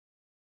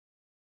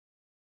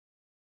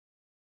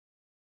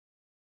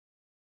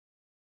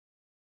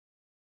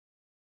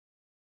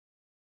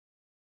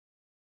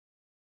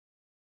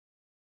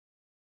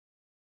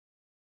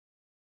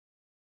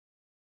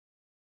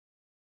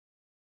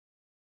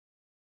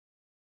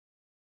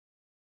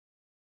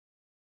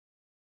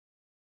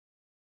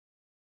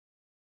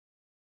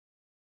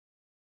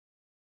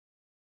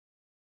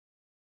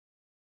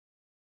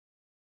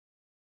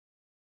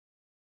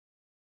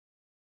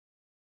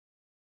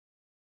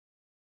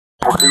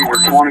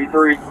Number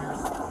 23.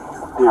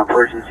 I'm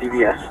approaching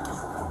CVS.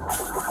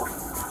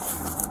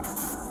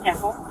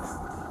 Temple.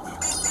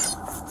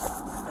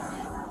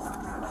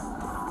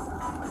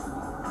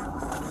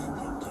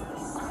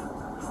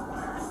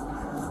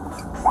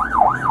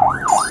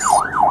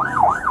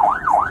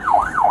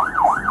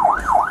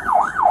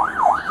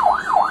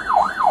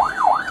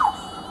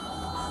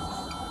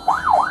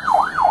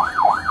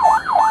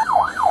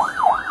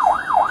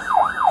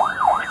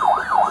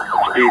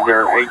 Speeds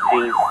are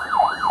 18.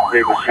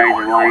 Vehicles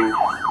changing lanes.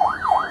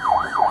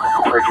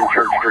 Approaching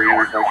Church Street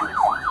intersection.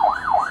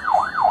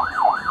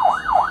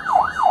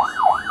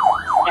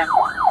 Yeah.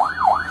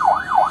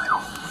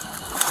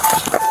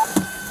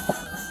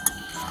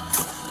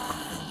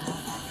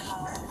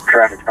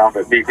 Traffic stop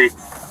at BP.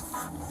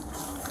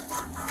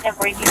 Yeah,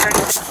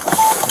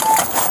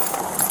 4230.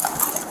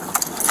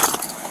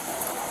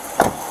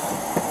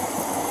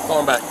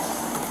 Going back.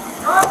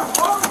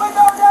 Close the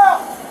window down!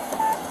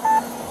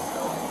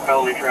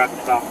 Felony traffic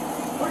stop.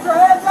 Put your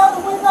hands out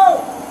the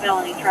window!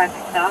 Felony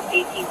traffic stop,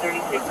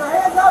 1836. Put your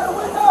hands out the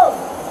window!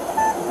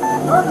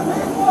 Turn the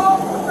vehicle off!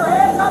 Put your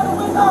hands out the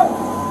window!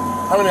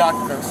 How many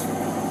occupants?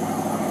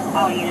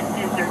 All units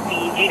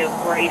 1013,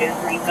 804,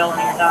 803,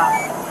 felony stop.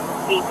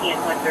 BP in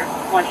Windsor,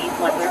 1 East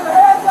Put Windsor. your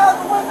hands out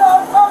the window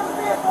and turn the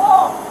vehicle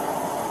off!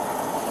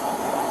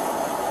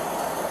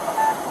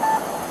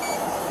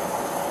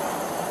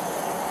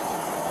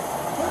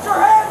 Put your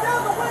hands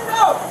out the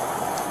window!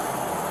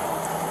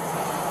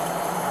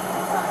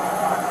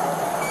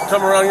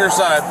 Come around your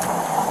side.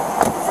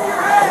 See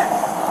your hands!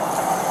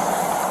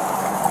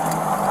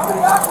 How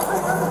many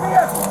occupants in the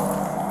vehicle?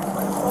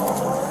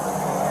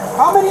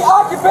 How many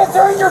occupants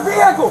are in your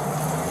vehicle?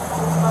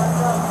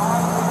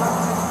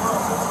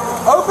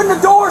 Open the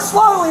door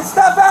slowly and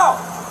step out.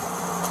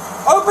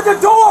 Open the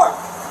door.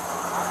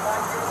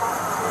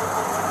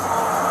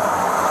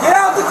 Get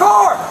out the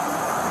car.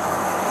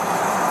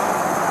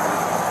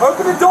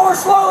 Open the door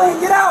slowly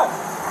and get out.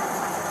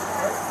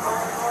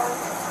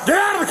 Get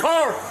out of the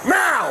car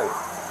now!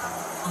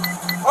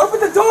 Open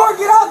the door and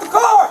get out the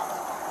car.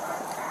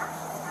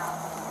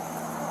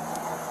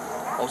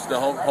 Hold still.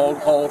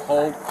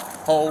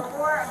 Hold.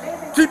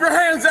 Keep your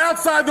hands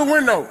outside the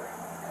window.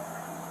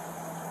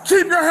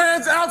 Keep your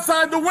hands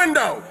outside the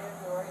window.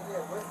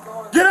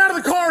 Get out of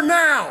the car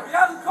now. Get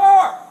out of the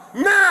car.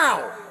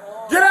 Now.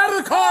 Get out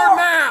of the car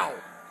now.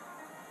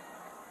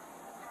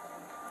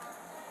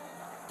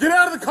 Get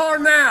out of the car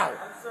now. I'm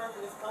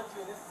serving this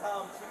country and this is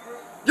how I'm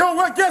treated. Yo,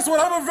 what? Guess what?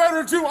 I'm a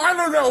veteran too. I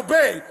learned to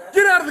obey.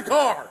 Get out of the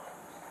car.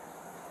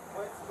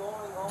 What's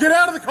going on? Get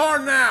out of the car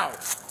now.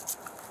 What's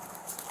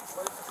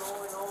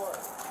going on?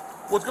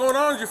 What's going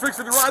on is you're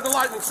fixing to ride the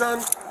lightning, son.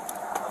 I'm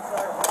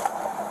sorry.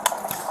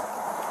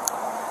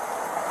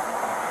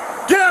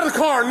 Get out of the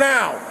car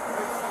now.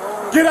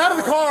 Get out of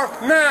the car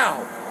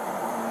now.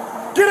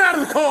 Get out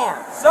of the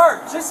car.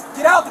 Sir, just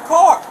get out the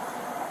car.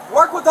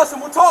 Work with us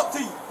and we'll talk to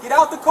you. Get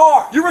out the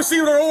car. You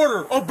received an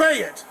order. Obey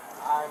it.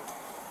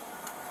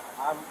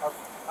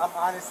 I'm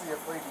honestly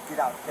afraid to get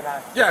out. Can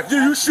I? Yeah,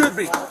 you should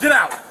be. Get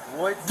out.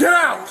 What's Get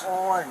out. going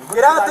on? What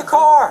Get out did the I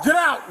car. Get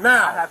out do? I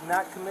now. have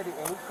not committed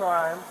any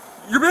crime.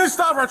 You're being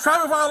stopped for a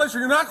traffic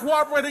violation. You're not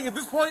cooperating at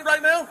this point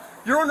right now.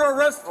 You're under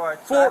arrest For a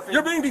for. traffic-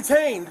 You're being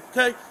detained.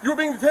 Okay. You're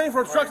being detained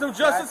for obstruction of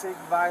justice. Traffic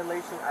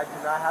violation. I do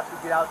not have to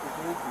get out the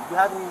vehicle. You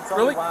haven't even told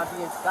Really? me why I'm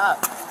being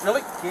stopped.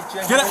 Really? Get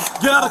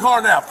Get out of the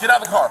car now. Get out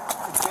of the car.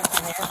 Get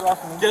your hands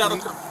off me. Get out of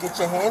the car. Get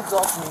your hands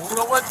off me. You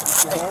know what?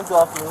 Get your hands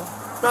off me.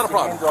 Not a Get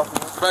your hands problem. off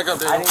me. Back up,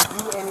 I Daniel.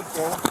 didn't do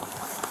anything.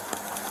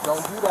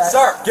 Don't do that.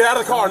 Sir. Get out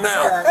of the car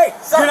now. Hey,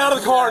 sir. Get out of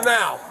the car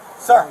now.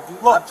 Sir,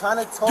 look. I'm trying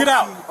to talk Get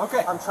out. to you.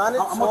 Okay. I'm trying to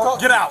I'm talk. gonna talk.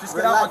 Get out. Just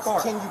get out Relax. my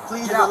car. Can you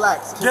please Get out.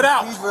 relax? Can Get you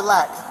out. Please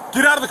relax.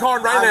 Get out of the car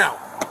right now.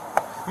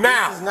 This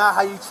Now. is not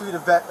how you treat a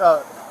vet.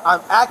 I'm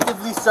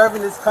actively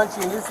serving this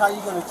country, and this is how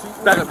you're gonna treat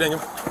me. Back up,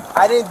 Daniel.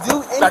 I didn't do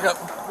anything. Back up.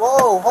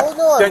 Whoa, hold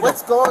on. Daniel.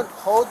 What's going?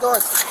 Hold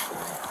on.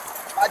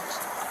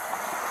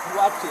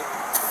 Watch it.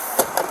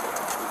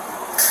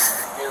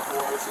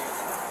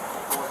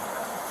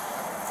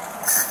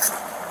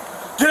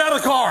 Get out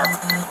of the car.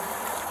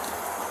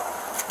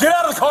 Get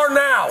out of the car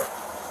now.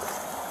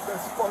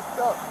 That's fucked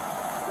up.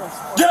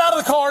 Get out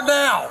of the car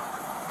now.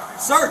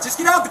 Sir, just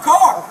get out the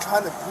car. I'm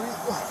trying to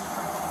breathe.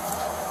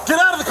 Get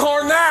out of the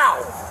car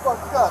now. That's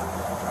fucked up.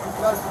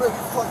 That's really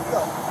fucked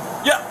up.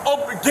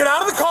 Yeah, get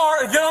out of the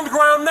car and get on the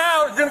ground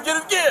now. You're gonna get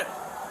it again.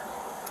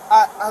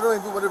 I don't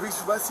even want to reach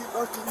for my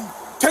seatbelt. Can you?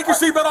 Take your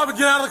seatbelt off and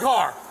get out of the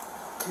car.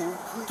 Can you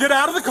please? Get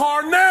out of the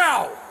car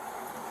now.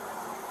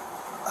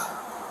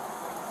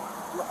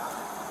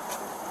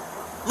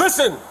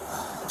 Listen,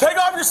 take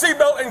off your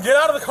seatbelt and get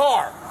out of the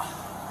car.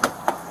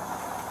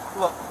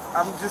 Look,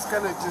 I'm just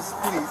gonna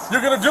please.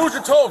 You're gonna do what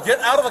you're told. Get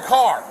out of the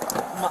car.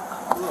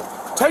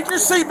 Look, Take your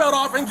seatbelt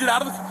off and get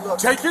out of the.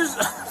 Take your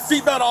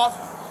seatbelt off.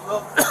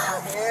 look, my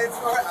hands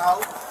are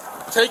out.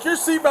 Take your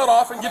seatbelt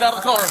off and get out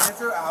of the My car.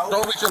 hands are out.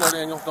 Don't reach in there,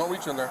 Daniel. Don't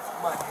reach in there.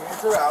 My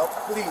hands are out.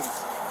 Please.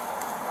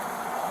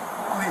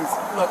 Please,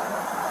 look.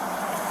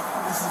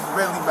 This is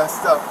really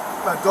messed up.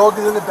 My dog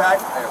is in the back.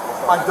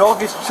 My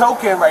dog is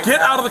choking right now.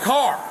 Get out of the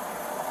car.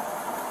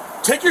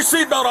 Take your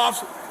seatbelt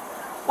off.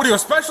 What are you, a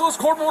specialist,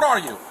 corporal? What are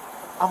you?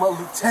 I'm a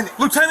lieutenant.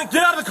 Lieutenant,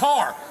 get out of the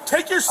car.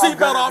 Take your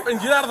seatbelt off and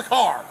get out of the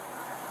car.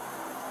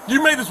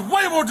 You made this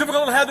way more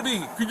difficult than it had to be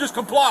if you just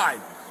complied.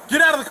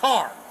 Get out of the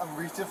car. I'm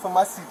reaching for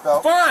my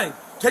seatbelt. Fine.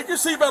 Take your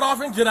seatbelt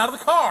off and get out of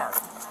the car.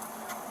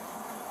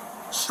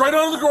 Straight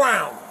onto the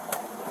ground.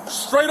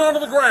 Straight onto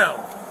the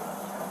ground.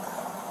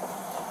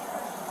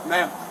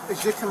 Ma'am.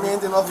 Is your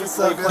commanding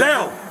officer available?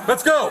 Down.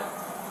 Let's go.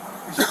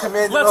 Is your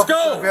commanding Let's officer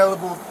go.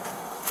 available?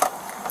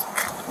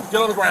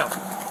 Get on the ground.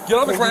 Get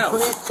on the Can you ground.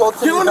 please talk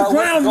to Get me on the about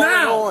what's ground going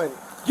now. on?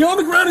 Get on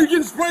the ground or you're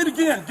getting sprayed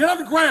again. Get on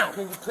the ground.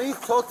 Can you please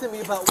talk to me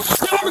about what's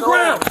Get on going the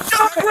ground. on?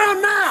 Get on the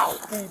ground now.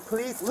 Can you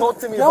please talk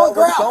to me about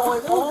what's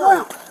going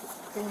on?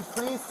 Can you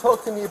please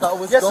talk to me about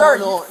what's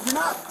going on? You're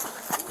not.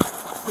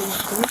 Can you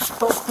please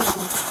talk to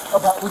me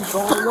about what's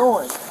going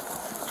on?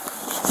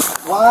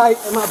 Why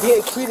am I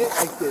being treated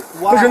like this?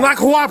 Why? Because you're not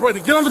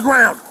cooperating. Get on the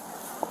ground.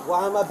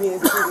 Why am I being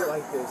treated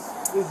like this?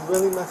 This is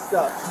really messed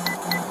up.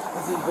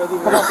 This is really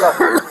messed up.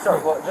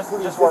 Sorry, well, just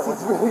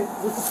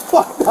This is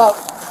fucked up.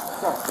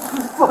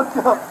 This is fucked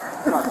up.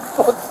 This is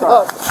fucked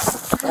up.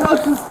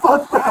 This is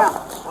fucked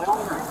up.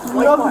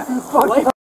 This is fucked up.